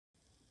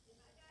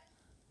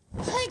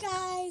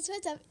guys,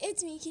 what's up?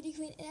 It's me, Kitty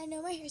Queen, and I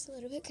know my hair's a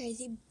little bit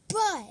crazy,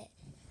 but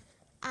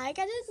I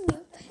got a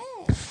new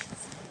pet.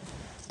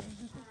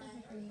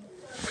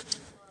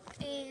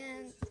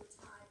 And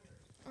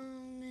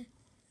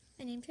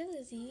I named her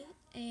Lizzie,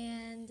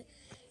 and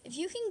if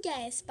you can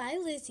guess by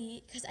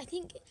Lizzie, because I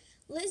think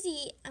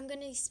Lizzie, I'm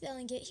going to be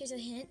spelling it, here's a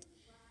hint,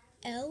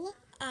 L-I-Z-Z-Y.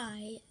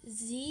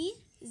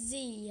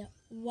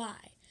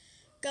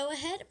 Go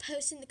ahead,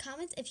 post in the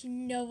comments if you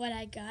know what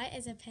I got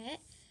as a pet.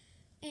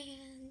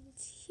 And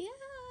yeah.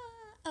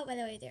 Oh, by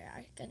the way, there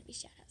are going to be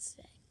shout-outs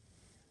today.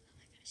 Oh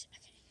my gosh,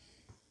 okay.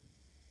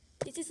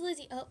 This is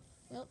Lizzie. Oh,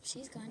 well,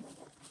 she's gone.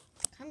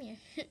 Come here.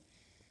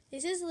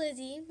 This is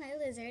Lizzie, my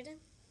lizard.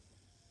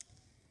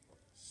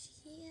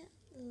 She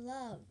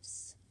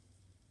loves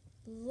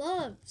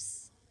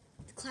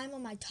to climb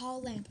on my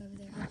tall lamp over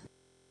there.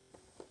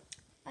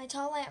 My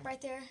tall lamp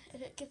right there,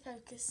 if it could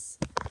focus.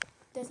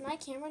 Does my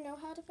camera know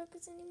how to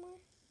focus anymore?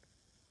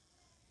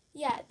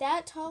 Yeah,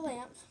 that tall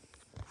lamp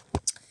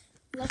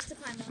loves to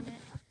climb on it.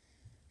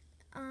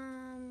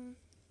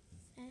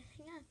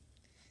 Hang on.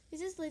 This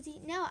is Lizzie.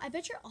 Now, I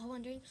bet you're all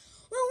wondering,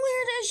 well,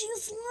 where does she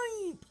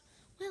sleep?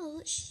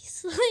 Well, she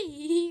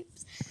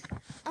sleeps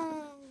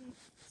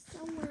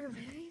somewhere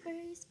very,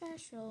 very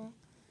special.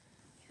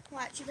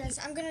 Watch, you guys.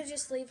 I'm gonna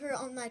just leave her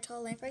on my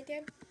tall lamp right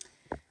there.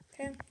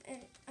 Okay?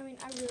 And I mean,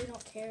 I really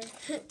don't care,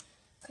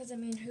 because I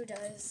mean, who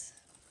does?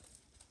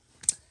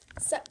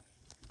 So,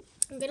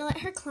 I'm gonna let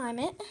her climb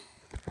it.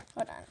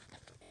 Hold on.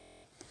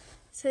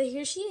 So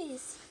here she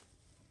is.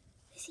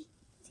 Lizzie,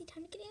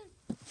 time to get down.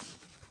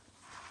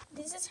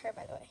 This is her,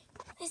 by the way.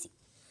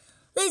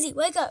 Lizzie,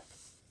 wake up.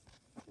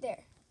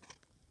 There.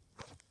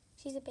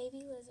 She's a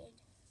baby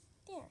lizard.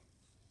 There.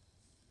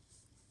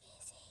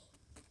 Lizzie.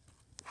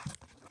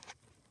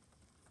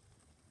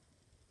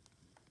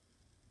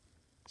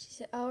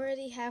 She's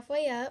already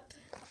halfway up.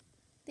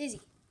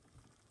 Lizzie.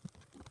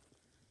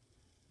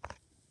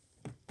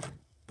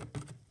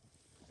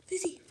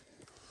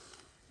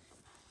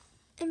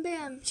 And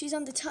bam, she's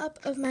on the top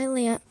of my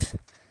lamp.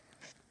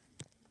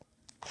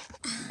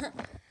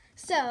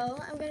 So,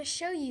 I'm going to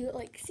show you,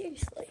 like,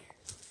 seriously,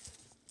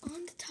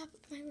 on the top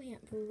of my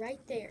lamp, right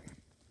there.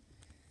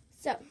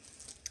 So,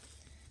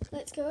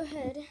 let's go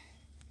ahead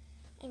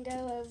and go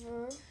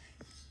over,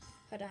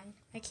 hold on,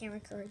 my camera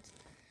cords.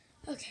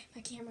 Okay,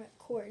 my camera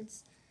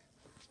cords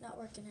not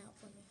working out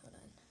for me, hold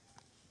on.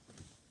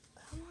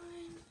 Come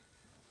on.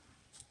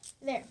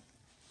 There.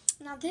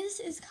 Now, this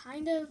is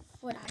kind of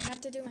what I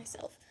have to do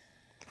myself.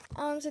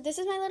 So this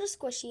is my little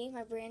squishy,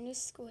 my brand new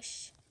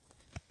squishy.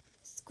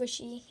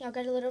 Y'all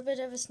got a little bit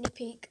of a sneak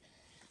peek,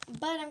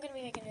 but I'm going to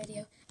be making a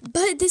video.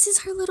 But this is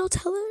her little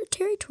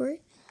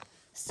territory.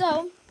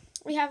 So,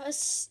 we have a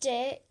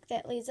stick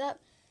that leads up,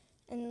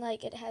 and,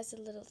 like, it has a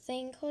little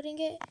thing holding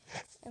it,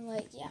 and,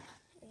 like, yeah.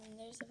 And then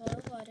there's a bowl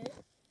of water,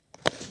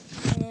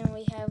 and then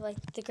we have,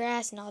 like, the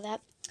grass and all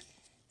that.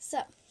 So,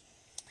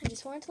 I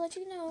just wanted to let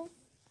you know,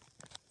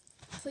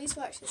 please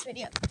watch this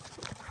video.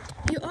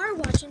 If you are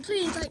watching,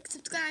 please like,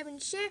 subscribe,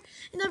 and share.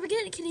 And don't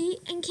forget, Kitty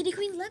and Kitty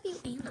Queen love you.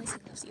 And Lizzie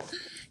loves you.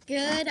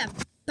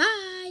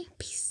 Goodbye.